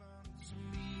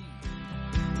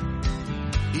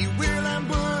He will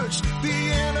ambush the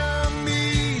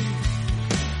enemy.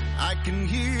 I can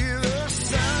hear the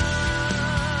sound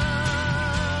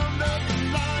of the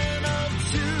Lion of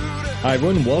Judah. Hi,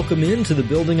 everyone. Welcome into the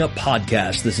Building Up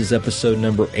Podcast. This is episode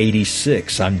number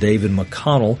 86. I'm David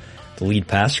McConnell, the lead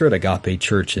pastor at Agape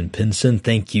Church in Pinson.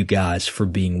 Thank you guys for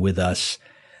being with us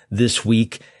this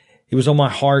week. It was on my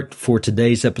heart for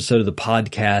today's episode of the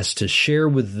podcast to share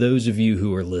with those of you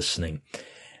who are listening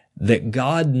that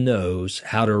God knows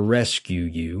how to rescue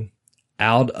you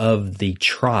out of the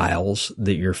trials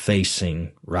that you're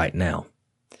facing right now.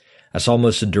 That's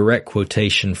almost a direct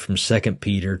quotation from 2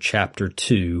 Peter chapter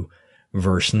 2,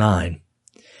 verse 9.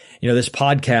 You know, this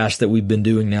podcast that we've been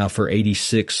doing now for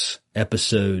 86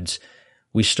 episodes,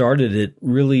 we started it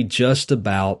really just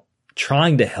about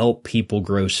trying to help people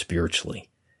grow spiritually,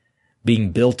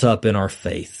 being built up in our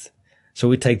faith. So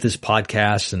we take this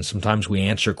podcast and sometimes we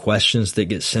answer questions that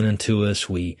get sent into us.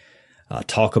 We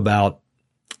talk about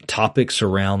topics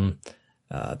around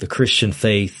the Christian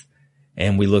faith,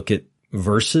 and we look at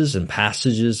verses and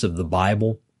passages of the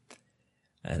Bible.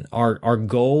 And our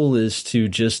goal is to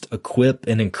just equip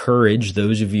and encourage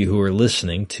those of you who are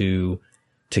listening to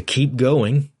keep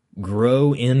going,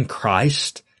 grow in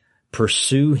Christ,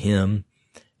 pursue Him,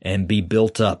 and be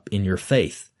built up in your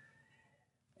faith.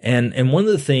 And one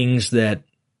of the things that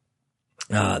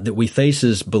we face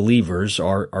as believers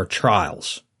are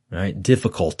trials, right?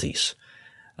 Difficulties,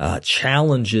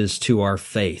 challenges to our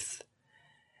faith.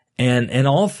 And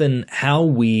often how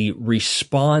we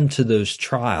respond to those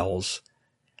trials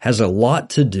has a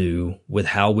lot to do with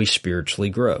how we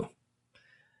spiritually grow.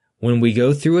 When we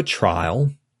go through a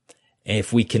trial,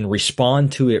 if we can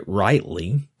respond to it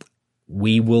rightly,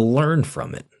 we will learn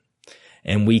from it.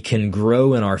 And we can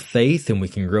grow in our faith and we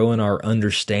can grow in our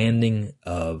understanding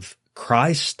of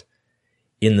Christ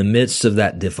in the midst of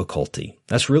that difficulty.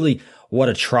 That's really what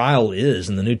a trial is.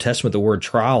 In the New Testament, the word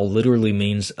trial literally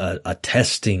means a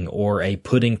testing or a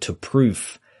putting to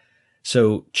proof.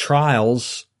 So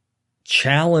trials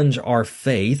challenge our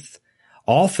faith,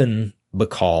 often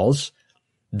because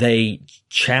they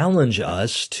challenge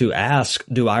us to ask,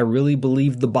 do I really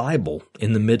believe the Bible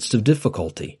in the midst of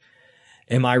difficulty?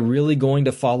 Am I really going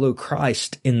to follow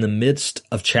Christ in the midst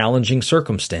of challenging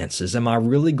circumstances? Am I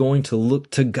really going to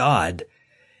look to God?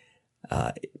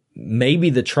 Maybe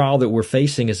the trial that we're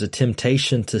facing is a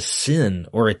temptation to sin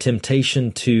or a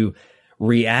temptation to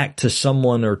react to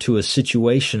someone or to a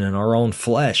situation in our own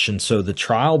flesh. And so the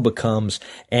trial becomes,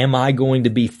 am I going to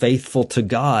be faithful to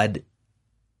God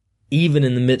even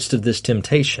in the midst of this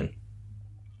temptation?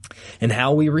 And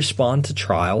how we respond to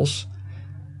trials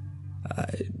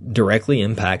directly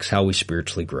impacts how we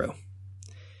spiritually grow.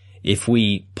 If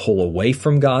we pull away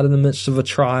from God in the midst of a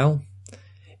trial,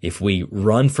 if we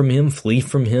run from Him, flee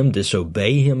from Him,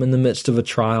 disobey Him in the midst of a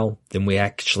trial, then we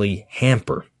actually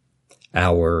hamper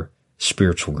our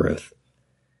spiritual growth.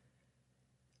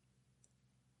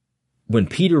 When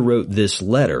Peter wrote this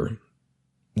letter,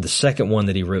 the second one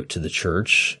that he wrote to the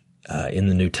church in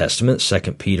the New Testament, 2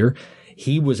 Peter,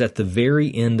 he was at the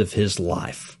very end of his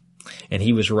life. And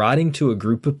he was writing to a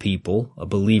group of people,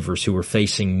 believers, who were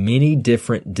facing many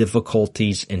different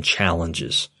difficulties and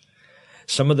challenges.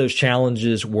 Some of those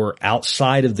challenges were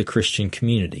outside of the Christian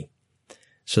community.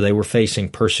 So they were facing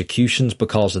persecutions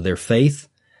because of their faith.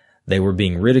 They were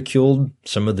being ridiculed,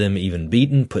 some of them even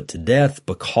beaten, put to death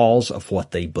because of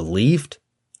what they believed.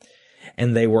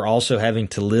 And they were also having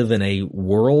to live in a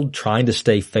world trying to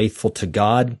stay faithful to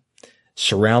God,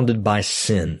 surrounded by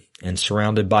sin and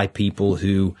surrounded by people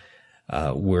who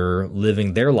were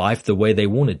living their life the way they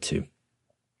wanted to.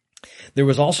 There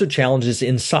was also challenges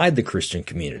inside the Christian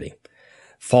community.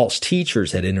 False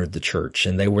teachers had entered the church,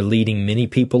 and they were leading many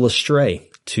people astray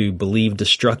to believe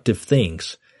destructive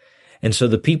things. And so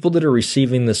the people that are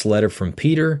receiving this letter from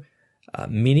Peter,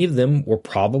 many of them were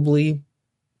probably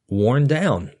worn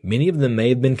down. Many of them may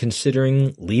have been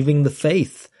considering leaving the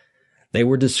faith. They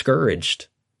were discouraged.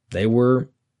 They were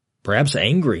perhaps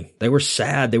angry. They were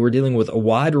sad. They were dealing with a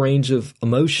wide range of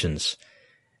emotions.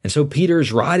 And so Peter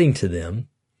is writing to them.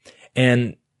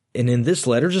 And in this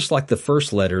letter, just like the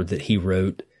first letter that he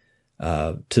wrote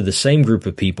to the same group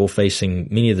of people facing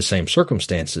many of the same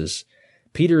circumstances,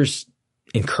 Peter's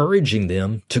encouraging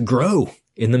them to grow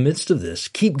in the midst of this.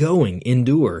 Keep going,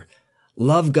 endure,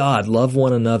 love God, love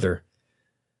one another,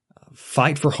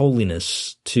 fight for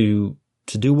holiness, to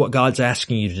do what God's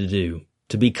asking you to do,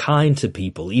 to be kind to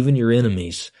people, even your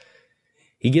enemies.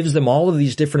 He gives them all of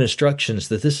these different instructions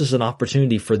that this is an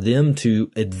opportunity for them to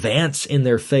advance in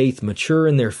their faith, mature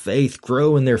in their faith,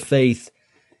 grow in their faith,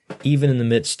 even in the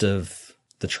midst of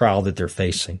the trial that they're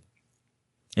facing.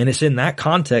 And it's in that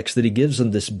context that he gives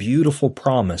them this beautiful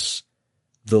promise.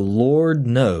 The Lord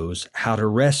knows how to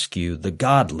rescue the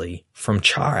godly from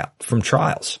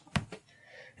trials.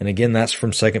 And again, that's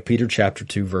from 2 Peter chapter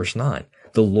 2, verse 9.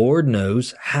 The Lord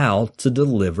knows how to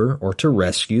deliver or to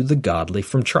rescue the godly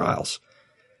from trials.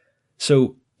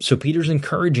 So Peter's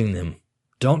encouraging them,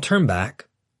 don't turn back.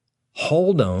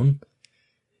 Hold on.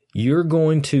 You're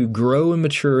going to grow and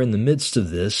mature in the midst of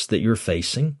this that you're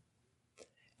facing.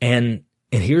 And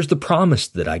here's the promise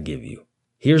that I give you.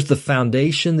 Here's the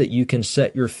foundation that you can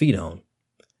set your feet on.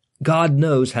 God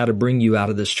knows how to bring you out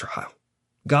of this trial.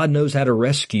 God knows how to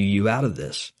rescue you out of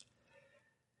this.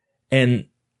 And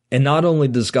not only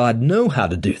does God know how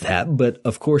to do that, but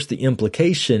of course the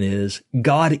implication is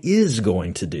God is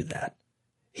going to do that.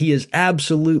 He is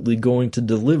absolutely going to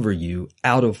deliver you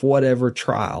out of whatever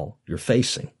trial you're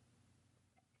facing.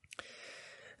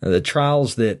 Now, the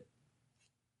trials that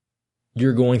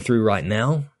you're going through right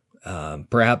now,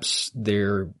 perhaps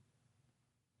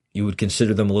you would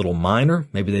consider them a little minor.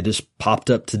 Maybe they just popped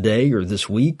up today or this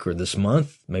week or this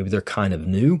month. Maybe they're kind of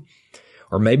new.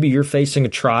 Or maybe you're facing a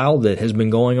trial that has been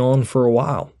going on for a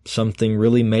while, something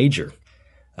really major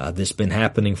that's been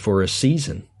happening for a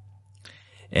season.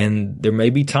 And there may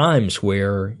be times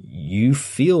where you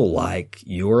feel like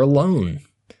you're alone.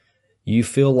 You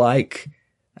feel like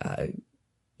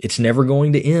it's never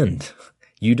going to end.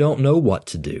 You don't know what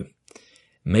to do.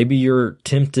 Maybe you're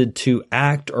tempted to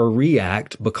act or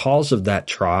react because of that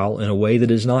trial in a way that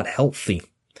is not healthy,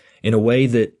 in a way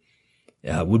that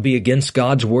would be against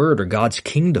God's word or God's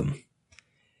kingdom.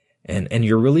 And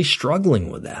you're really struggling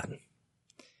with that.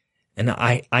 And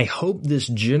I hope this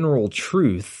general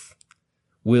truth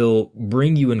will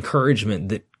bring you encouragement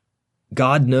that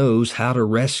God knows how to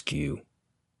rescue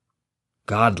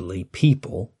godly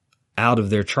people out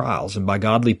of their trials. And by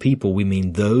godly people, we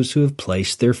mean those who have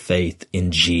placed their faith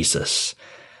in Jesus,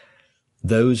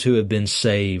 those who have been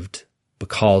saved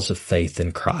because of faith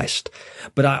in Christ.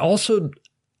 But I also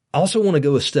want to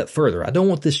go a step further. I don't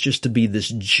want this just to be this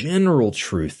general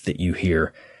truth that you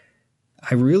hear.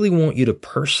 I really want you to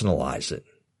personalize it.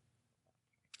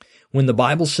 When the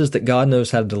Bible says that God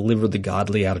knows how to deliver the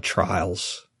godly out of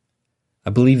trials, I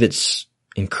believe it's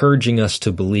encouraging us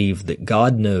to believe that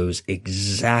God knows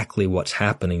exactly what's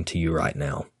happening to you right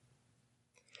now.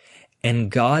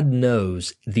 And God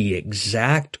knows the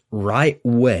exact right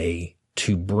way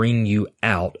to bring you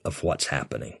out of what's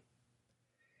happening.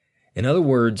 In other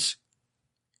words,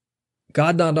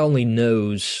 God not only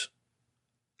knows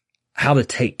how to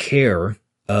take care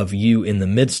of you in the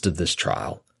midst of this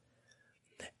trial,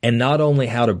 and not only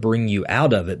how to bring you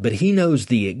out of it, but He knows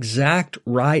the exact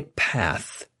right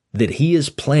path that He is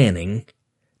planning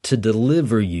to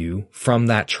deliver you from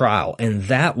that trial. And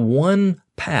that one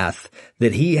path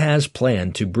that He has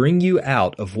planned to bring you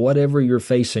out of whatever you're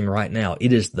facing right now,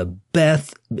 it is the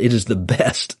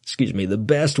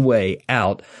best way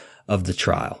out of the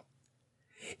trial.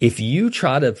 If you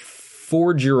try to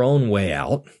forge your own way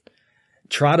out,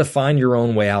 try to find your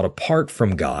own way out apart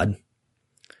from God,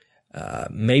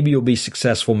 maybe you'll be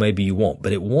successful, maybe you won't,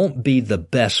 but it won't be the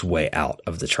best way out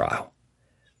of the trial.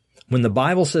 When the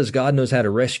Bible says God knows how to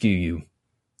rescue you,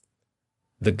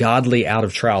 the godly out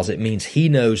of trials, it means He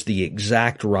knows the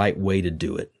exact right way to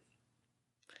do it.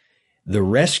 The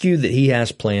rescue that He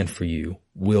has planned for you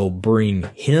will bring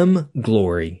Him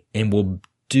glory and will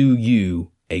do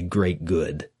you a great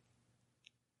good.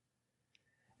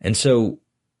 And so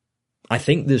I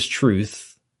think this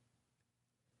truth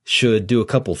should do a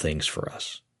couple things for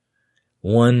us.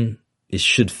 One, it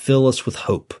should fill us with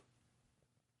hope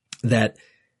that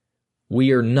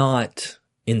we are not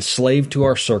enslaved to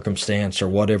our circumstance or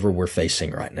whatever we're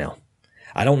facing right now.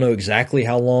 I don't know exactly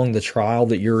how long the trial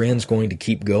that you're in is going to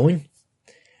keep going.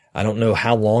 I don't know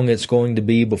how long it's going to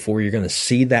be before you're going to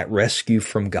see that rescue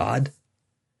from God.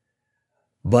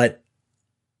 But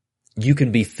you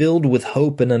can be filled with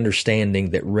hope and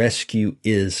understanding that rescue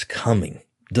is coming.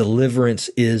 Deliverance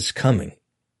is coming.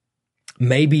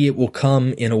 Maybe it will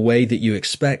come in a way that you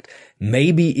expect.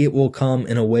 Maybe it will come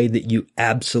in a way that you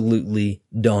absolutely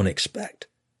don't expect.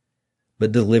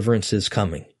 But deliverance is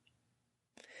coming.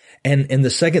 And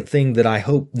the second thing that I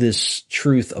hope this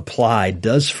truth applied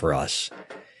does for us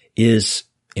is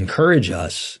encourage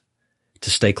us to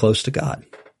stay close to God,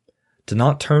 to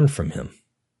not turn from Him,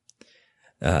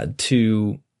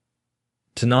 to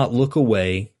not look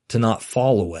away, to not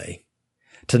fall away,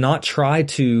 to not try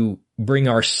to bring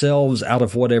ourselves out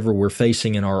of whatever we're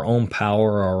facing in our own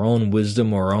power, our own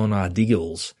wisdom, our own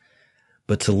ideals,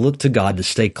 but to look to God, to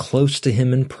stay close to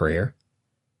Him in prayer,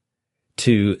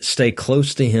 to stay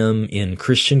close to Him in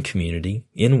Christian community,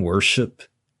 in worship,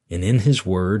 and in His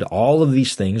Word. All of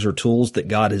these things are tools that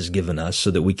God has given us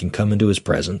so that we can come into His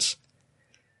presence.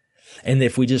 And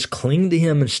if we just cling to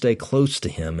Him and stay close to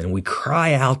Him and we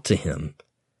cry out to Him,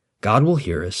 God will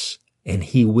hear us and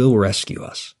He will rescue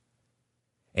us.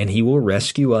 And He will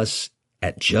rescue us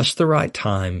at just the right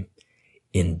time,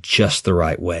 in just the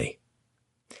right way.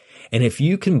 And if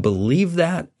you can believe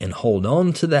that and hold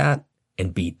on to that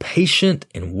and be patient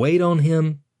and wait on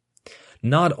Him,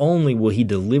 not only will He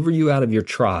deliver you out of your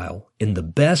trial in the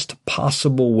best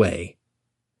possible way,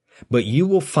 but you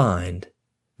will find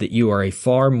that you are a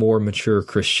far more mature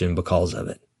Christian because of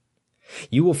it.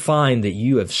 You will find that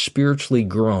you have spiritually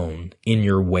grown in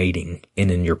your waiting and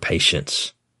in your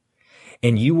patience.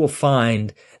 And you will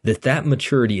find that that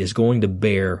maturity is going to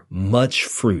bear much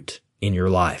fruit in your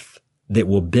life that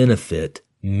will benefit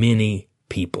many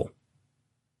people.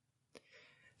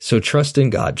 So trust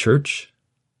in God, church.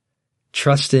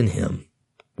 Trust in Him.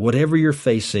 Whatever you're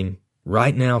facing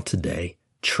right now today,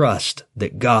 trust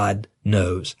that God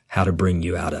knows how to bring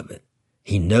you out of it.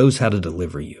 He knows how to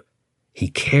deliver you. He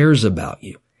cares about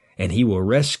you, and He will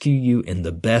rescue you in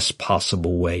the best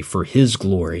possible way for His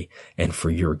glory and for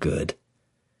your good.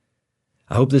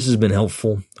 I hope this has been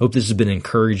helpful. Hope this has been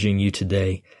encouraging you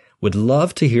today. Would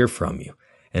love to hear from you.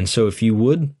 And so if you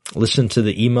would, listen to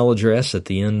the email address at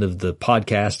the end of the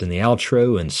podcast and the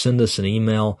outro and send us an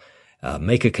email,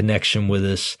 make a connection with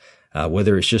us,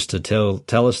 whether it's just to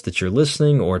tell us that you're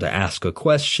listening or to ask a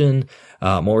question,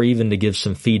 or even to give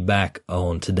some feedback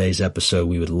on today's episode.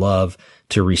 We would love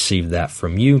to receive that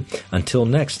from you. Until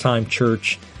next time,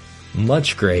 church,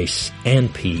 much grace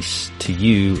and peace to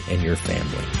you and your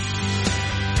family.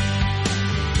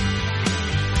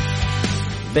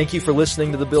 Thank you for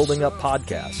listening to the Building Up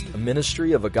Podcast, a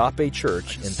ministry of Agape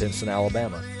Church in Pinson,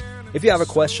 Alabama. If you have a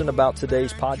question about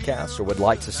today's podcast or would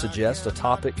like to suggest a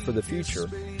topic for the future,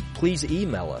 please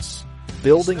email us,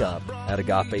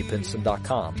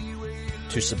 buildingup@agapepinson.com.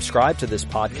 To subscribe to this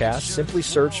podcast, simply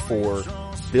search for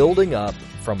Building Up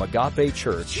from Agape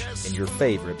Church in your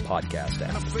favorite podcast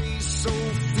app. A face so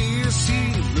fierce,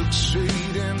 He looked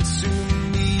straight into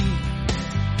me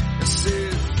and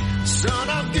said, "Son,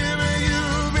 I've